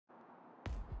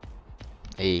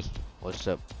Hey, what's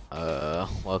up?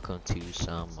 Welcome to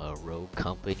some Rogue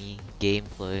Company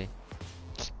gameplay.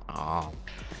 Um,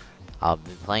 I've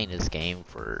been playing this game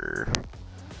for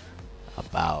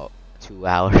about 2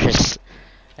 hours.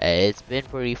 It's been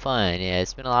pretty fun. Yeah,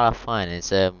 it's been a lot of fun.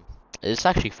 It's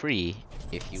actually free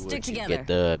if you were to get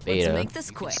the beta. You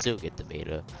can still get the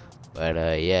beta, but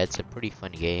yeah, it's a pretty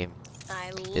fun game.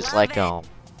 It's like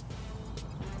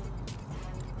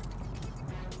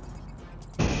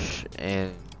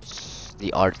and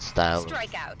the art style of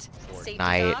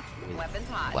Fortnite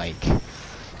with like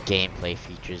gameplay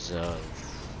features of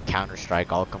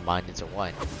Counter-Strike all combined into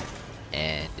one,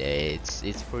 and it's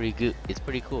pretty good. It's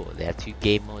pretty cool. They have two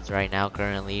game modes right now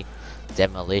currently,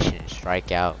 Demolition and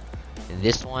Strikeout. In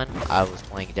this one, I was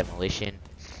playing Demolition,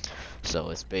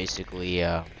 so it's basically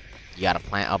you gotta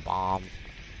plant a bomb,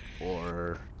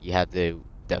 or you have to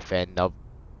defend a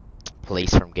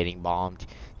place from getting bombed.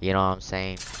 You know what I'm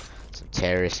saying? Some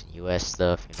terrorist and U.S.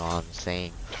 stuff. You know what I'm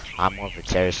saying? I'm more of a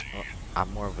terrorist.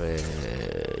 I'm more of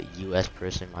a U.S.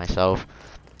 person myself.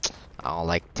 I don't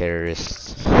like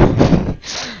terrorists. So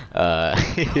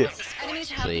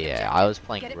yeah, I was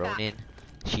playing Ronin.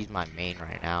 She's my main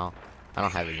right now. I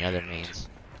don't have any other mains.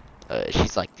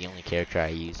 She's like the only character I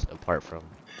use apart from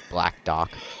Black Doc.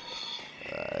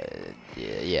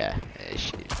 Yeah.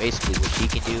 Basically what she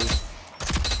can do,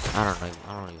 I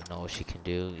don't even know what she can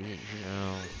do. You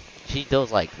know, she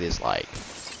does like this like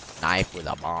knife with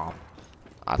a bomb.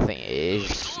 I think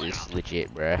it's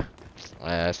legit, bruh.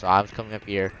 So I was coming up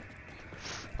here,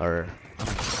 or what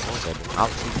was I doing? I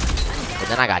was shooting, but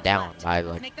then I got down by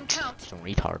like some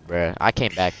retard, bruh. I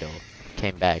came back though.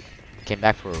 Came back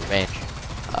for revenge.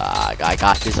 I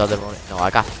got this other Ronin. No, I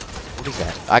got, what is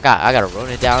that? I got a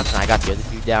Ronin down, and I got the other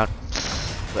dude down.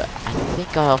 But I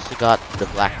think I also got the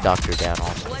Black Doctor down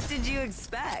also. What did you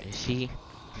expect? Is he?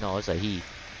 No, it's a he.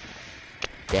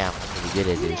 Damn, I'm really good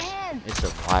at this. It's a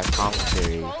live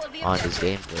commentary on this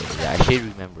gameplay. Yeah, I should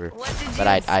remember, but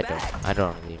I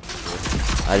don't really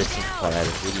remember. I just need to put out a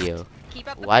video.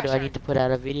 Why do I need to put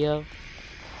out a video?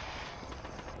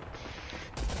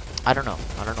 I don't know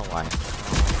why.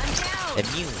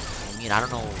 Immune. I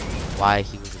don't know why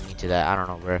he was immune to that. I don't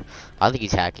know, bro. I think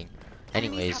he's hacking.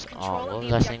 Anyways, what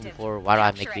was I saying before? Why do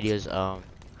I make videos?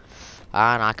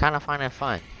 I kind of find it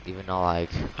fun, even though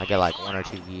like I get like 1 or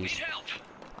 2 views.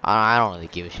 I don't really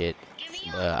give a shit,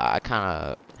 but I kind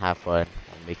of have fun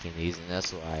making these, and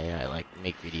that's why I like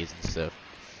make videos and stuff.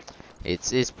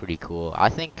 It's pretty cool. I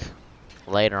think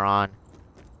later on,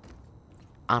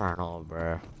 I don't know,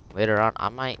 bro. Later on, I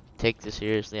might take this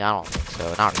seriously. I don't think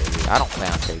so. Not really. I don't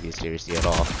plan on taking it seriously at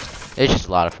all. It's just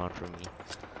a lot of fun for me.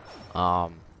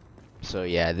 So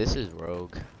yeah, this is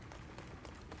Rogue.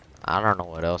 I don't know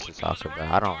what else to talk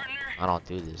about. I don't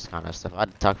do this kind of stuff.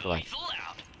 I'd talk for like,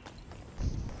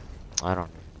 I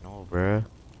don't know, bruh.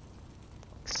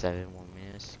 Like 7 more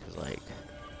minutes, cause like,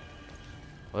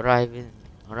 what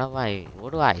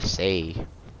do I say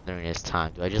during this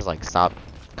time? Do I just like stop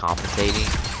commentating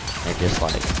and just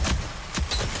like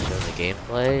show the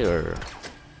gameplay, or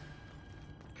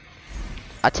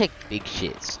I take big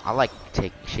shits? I like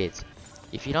taking shits.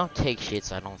 If you don't take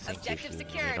shits, I don't think you're human.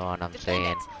 You know what I'm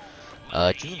saying?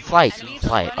 June Flight.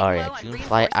 Oh yeah, June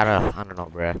Flight. I don't know,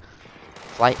 bruh.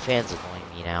 Flight fans annoying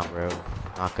me now, bro.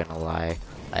 Not gonna lie.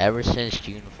 Ever since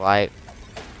June Flight,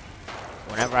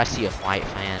 whenever I see a Flight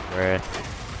fan, bruh,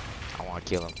 I want to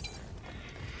kill them.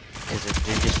 They're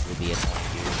just really annoying,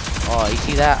 dude. Oh, you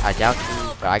see that? I downed 2,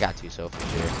 but I got too selfish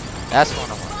here. That's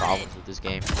one of my problems with this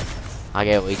game. I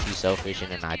get way too selfish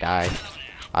and then I die.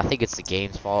 I think it's the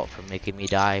game's fault for making me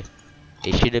die.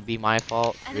 It shouldn't be my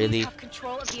fault, really.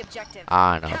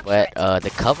 I don't know, but the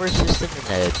cover system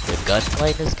and the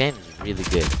gunplay in this game is really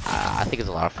good. I think it's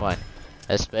a lot of fun,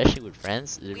 especially with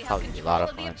friends. It'd probably be a lot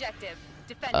of fun.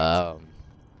 I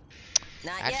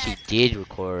actually did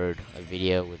record a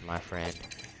video with my friend,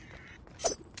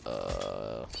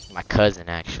 my cousin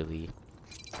actually.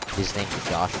 His name is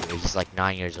Joshua. He's like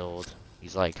 9 years old.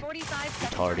 He's like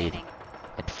retarded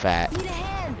and fat,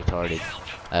 retarded.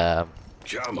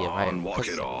 Come on, walk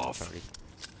it off.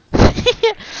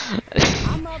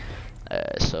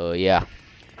 So yeah.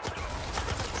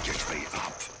 Get me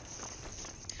up.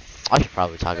 I should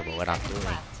probably talk about what I'm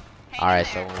doing. Alright,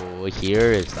 so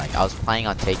here is like I was planning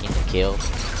on taking the kill,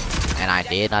 and I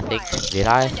did. I think, did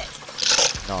I?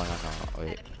 No.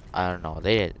 Wait, I don't know.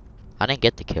 I didn't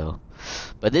get the kill.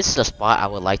 But this is a spot I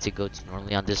would like to go to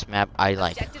normally on this map. I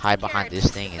like hide behind this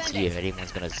thing and see if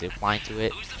anyone's gonna zipline to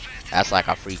it. That's like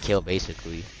a free kill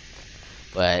basically.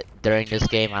 But during this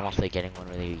game, I don't think anyone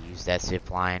really used that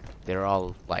zipline. They're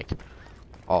all like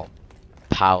all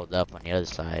piled up on the other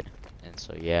side, and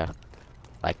person, so yeah.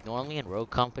 Like, normally in Rogue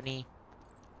Company,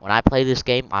 when I play this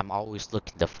game, I'm always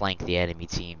looking to flank the enemy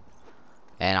team.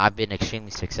 And I've been extremely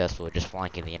successful at just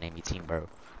flanking the enemy team, bro.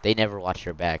 They never watch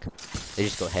your back. They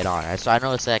just go head on. So I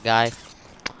noticed that guy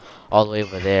all the way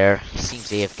over there. He seems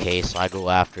AFK, so I go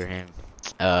after him.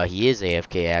 He is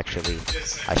AFK, actually.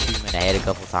 I shoot him in the head a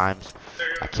couple times.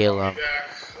 I kill him.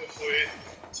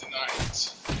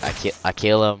 I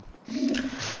kill him.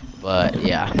 But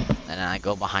yeah, and then I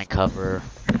go behind cover,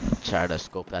 try to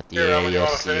scope out the area,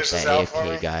 see if that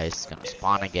AFK guy is gonna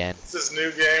spawn again.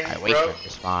 I wait for him to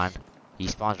spawn. He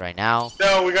spawns right now.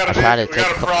 I try to take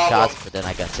a couple shots, but then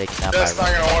I got taken out by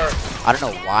a I don't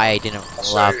know why I didn't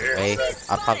roll out the way.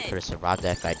 I probably could have survived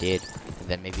that if I did. And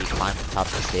then maybe climb on top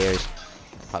of the stairs.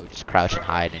 Probably just crouch and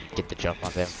hide and get the jump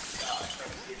on them.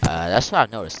 That's what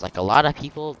I've noticed. Like, a lot of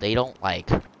people, they don't, like,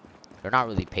 they're not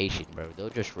really patient, bro. They'll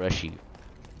just rush you.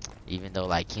 Even though,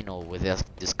 like, you know, with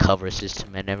this cover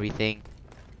system and everything.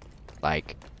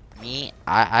 Like, me,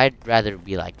 I'd rather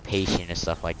be, like, patient and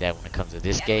stuff like that when it comes to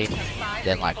this game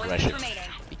than, like, rush it.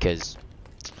 Because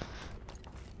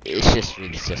it's just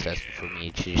really successful for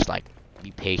me to just, like,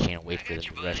 be patient and wait for them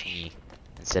to rush me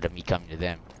instead of me coming to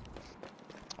them.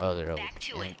 Although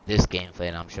in this gameplay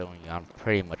that I'm showing you, I'm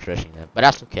pretty much rushing them, but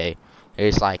that's okay.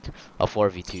 It's like a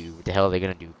 4v2. What the hell are they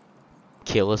gonna do?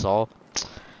 Kill us all?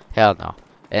 Hell no.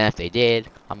 And if they did,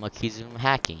 I'm gonna accuse them of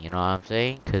hacking. You know what I'm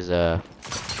saying? Cause they're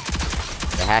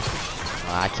hacking.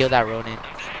 I killed that Ronin.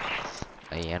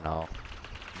 You know,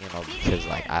 because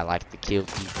like I like to kill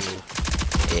people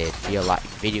in real life,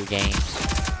 video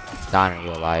games, not in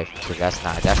real life, because that's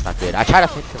not good. I try to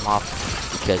finish him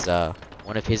off because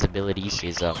one of his abilities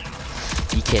is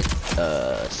he can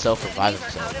self-revive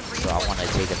himself, so I want to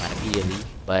take him out immediately,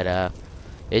 but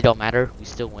it don't matter, we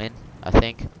still win, I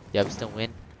think. Yeah, we still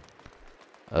win.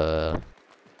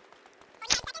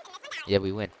 Yeah,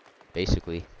 we win,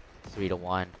 basically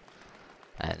 3-1,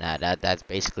 and that's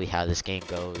basically how this game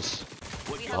goes.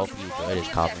 I hope you enjoyed his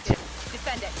commentary.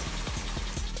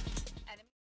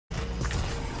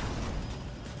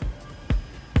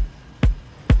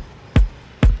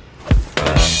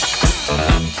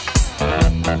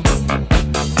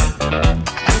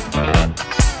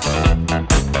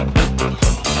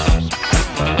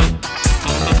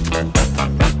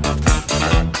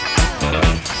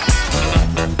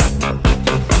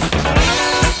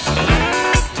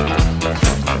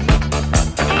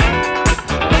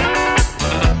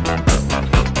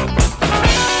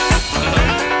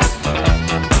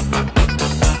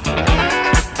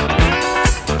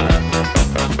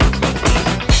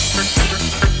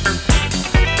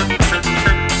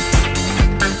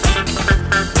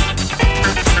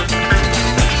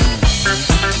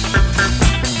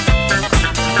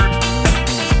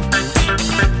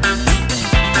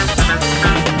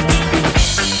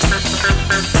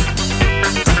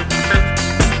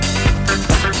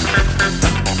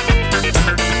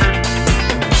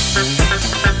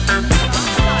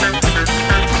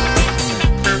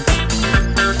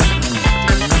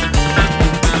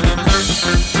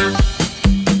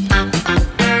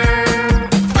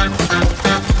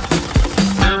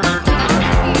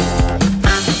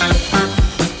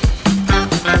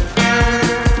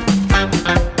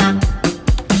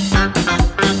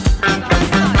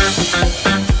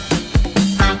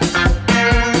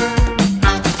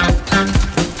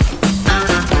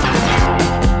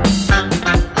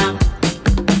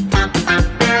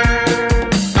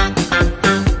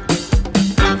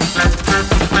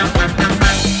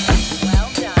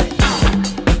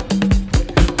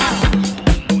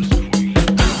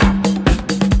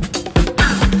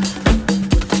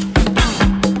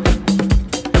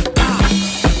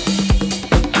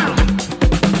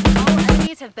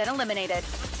 Eliminated.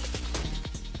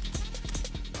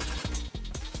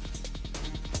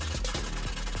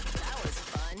 That was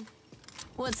fun.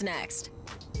 What's next?